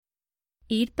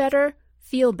Eat Better,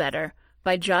 Feel Better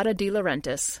by Giada de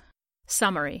Laurentiis.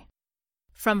 Summary.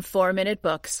 From 4-Minute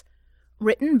Books.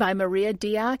 Written by Maria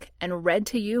Diak and read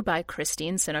to you by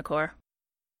Christine Sinacor.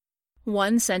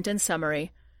 1-sentence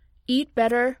summary. Eat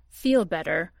Better, Feel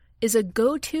Better is a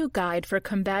go-to guide for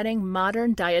combating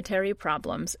modern dietary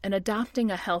problems and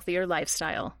adopting a healthier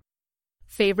lifestyle.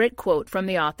 Favorite quote from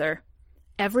the author: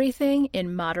 "Everything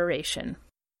in moderation."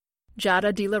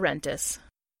 Giada de Laurentiis.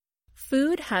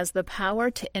 Food has the power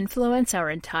to influence our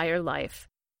entire life.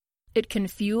 It can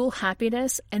fuel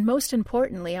happiness and, most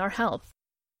importantly, our health.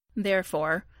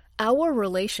 Therefore, our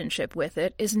relationship with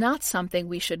it is not something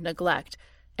we should neglect,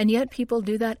 and yet people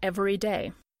do that every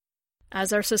day.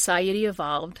 As our society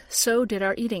evolved, so did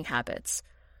our eating habits.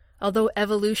 Although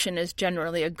evolution is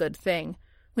generally a good thing,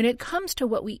 when it comes to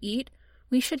what we eat,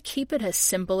 we should keep it as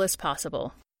simple as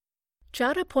possible.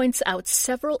 Giada points out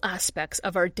several aspects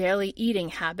of our daily eating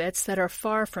habits that are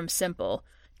far from simple,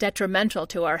 detrimental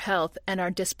to our health and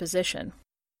our disposition.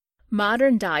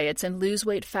 Modern diets and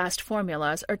lose-weight fast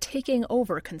formulas are taking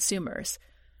over consumers.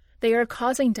 They are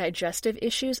causing digestive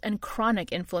issues and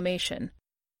chronic inflammation.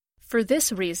 For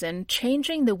this reason,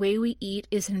 changing the way we eat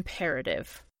is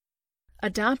imperative.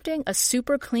 Adopting a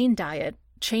super clean diet,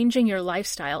 changing your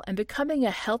lifestyle, and becoming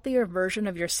a healthier version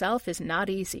of yourself is not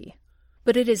easy.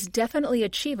 But it is definitely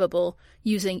achievable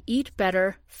using Eat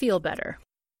Better, Feel Better.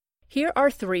 Here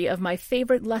are 3 of my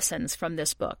favorite lessons from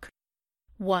this book.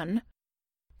 1.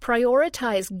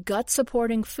 Prioritize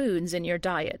gut-supporting foods in your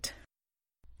diet.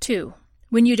 2.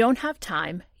 When you don't have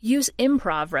time, use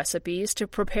improv recipes to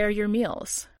prepare your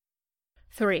meals.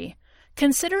 3.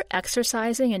 Consider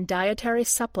exercising and dietary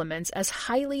supplements as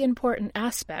highly important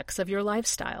aspects of your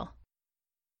lifestyle.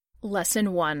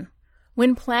 Lesson 1.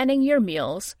 When planning your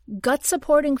meals,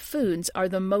 gut-supporting foods are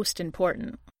the most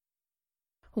important.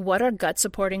 What are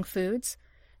gut-supporting foods?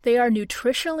 They are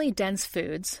nutritionally dense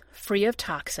foods, free of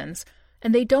toxins,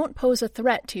 and they don't pose a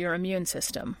threat to your immune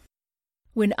system.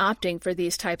 When opting for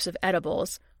these types of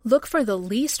edibles, look for the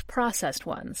least processed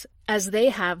ones, as they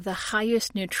have the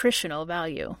highest nutritional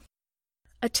value.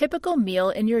 A typical meal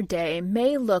in your day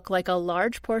may look like a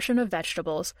large portion of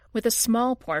vegetables with a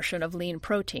small portion of lean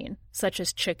protein, such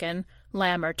as chicken,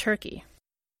 lamb, or turkey.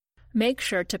 Make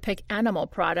sure to pick animal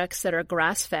products that are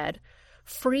grass-fed,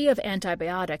 free of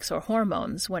antibiotics or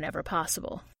hormones whenever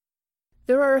possible.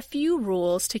 There are a few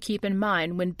rules to keep in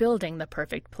mind when building the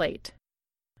perfect plate.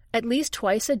 At least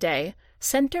twice a day,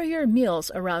 center your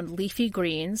meals around leafy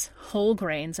greens, whole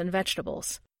grains, and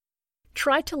vegetables.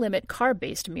 Try to limit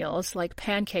carb-based meals like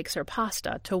pancakes or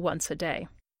pasta to once a day.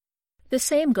 The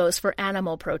same goes for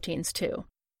animal proteins too.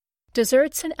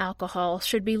 Desserts and alcohol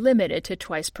should be limited to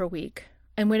twice per week,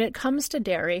 and when it comes to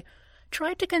dairy,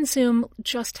 try to consume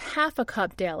just half a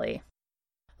cup daily.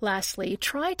 Lastly,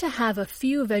 try to have a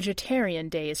few vegetarian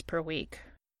days per week.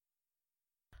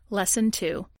 Lesson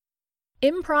 2.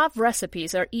 Improv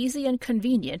recipes are easy and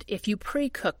convenient if you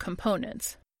pre-cook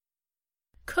components.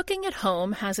 Cooking at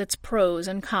home has its pros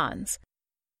and cons.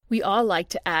 We all like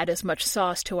to add as much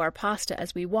sauce to our pasta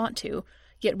as we want to,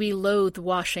 yet we loathe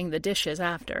washing the dishes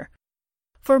after.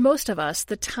 For most of us,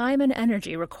 the time and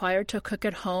energy required to cook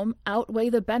at home outweigh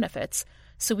the benefits,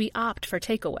 so we opt for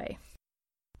takeaway.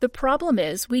 The problem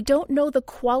is we don't know the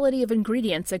quality of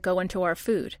ingredients that go into our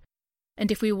food,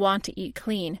 and if we want to eat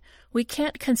clean, we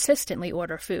can't consistently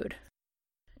order food.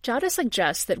 Giada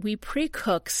suggests that we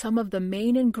pre-cook some of the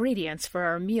main ingredients for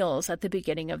our meals at the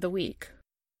beginning of the week.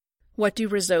 What do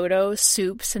risotto,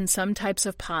 soups, and some types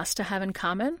of pasta have in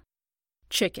common?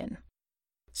 Chicken.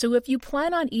 So if you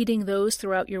plan on eating those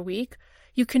throughout your week,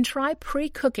 you can try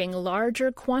pre-cooking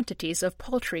larger quantities of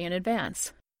poultry in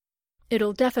advance.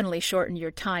 It'll definitely shorten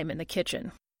your time in the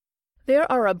kitchen. There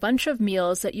are a bunch of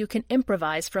meals that you can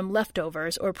improvise from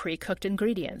leftovers or pre-cooked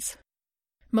ingredients.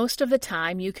 Most of the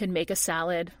time, you can make a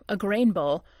salad, a grain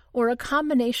bowl, or a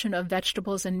combination of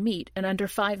vegetables and meat in under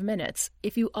 5 minutes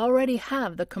if you already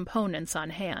have the components on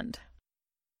hand.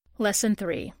 Lesson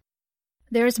 3.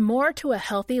 There's more to a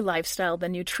healthy lifestyle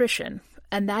than nutrition,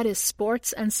 and that is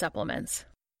sports and supplements.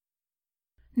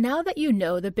 Now that you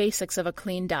know the basics of a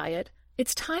clean diet,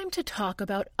 it's time to talk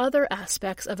about other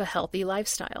aspects of a healthy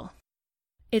lifestyle.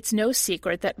 It's no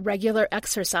secret that regular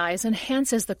exercise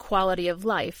enhances the quality of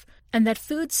life, and that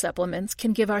food supplements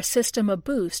can give our system a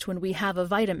boost when we have a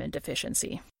vitamin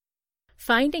deficiency.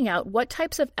 Finding out what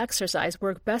types of exercise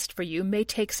work best for you may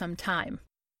take some time.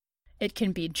 It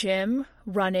can be gym,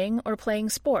 running, or playing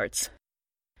sports.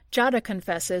 Giada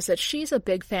confesses that she's a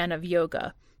big fan of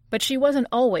yoga, but she wasn't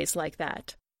always like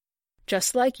that.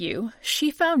 Just like you,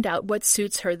 she found out what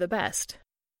suits her the best.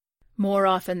 More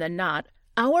often than not,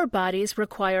 Our bodies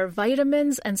require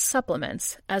vitamins and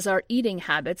supplements, as our eating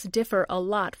habits differ a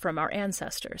lot from our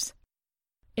ancestors.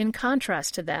 In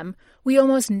contrast to them, we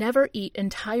almost never eat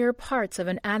entire parts of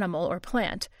an animal or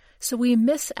plant, so we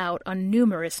miss out on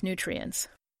numerous nutrients.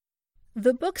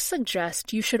 The book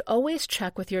suggests you should always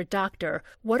check with your doctor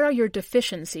what are your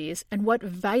deficiencies and what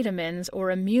vitamins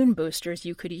or immune boosters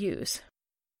you could use.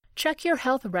 Check your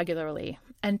health regularly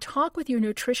and talk with your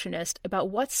nutritionist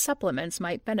about what supplements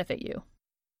might benefit you.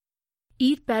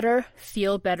 Eat Better,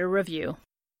 Feel Better review.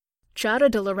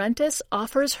 Giada de Laurentiis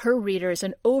offers her readers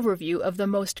an overview of the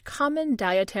most common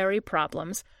dietary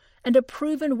problems and a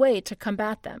proven way to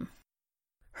combat them.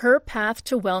 Her path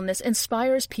to wellness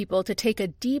inspires people to take a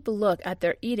deep look at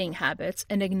their eating habits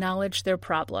and acknowledge their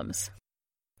problems.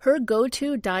 Her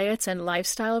go-to diets and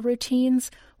lifestyle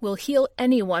routines will heal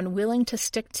anyone willing to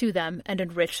stick to them and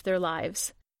enrich their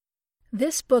lives.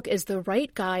 This book is the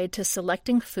right guide to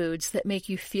selecting foods that make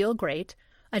you feel great,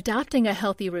 adopting a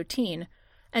healthy routine,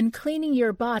 and cleaning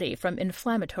your body from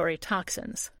inflammatory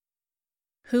toxins.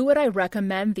 Who would I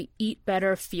recommend the Eat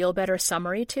Better, Feel Better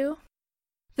summary to?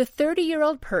 The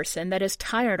 30-year-old person that is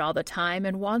tired all the time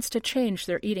and wants to change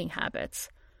their eating habits.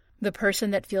 The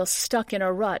person that feels stuck in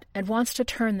a rut and wants to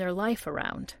turn their life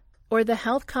around. Or the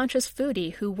health-conscious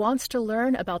foodie who wants to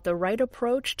learn about the right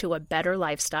approach to a better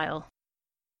lifestyle.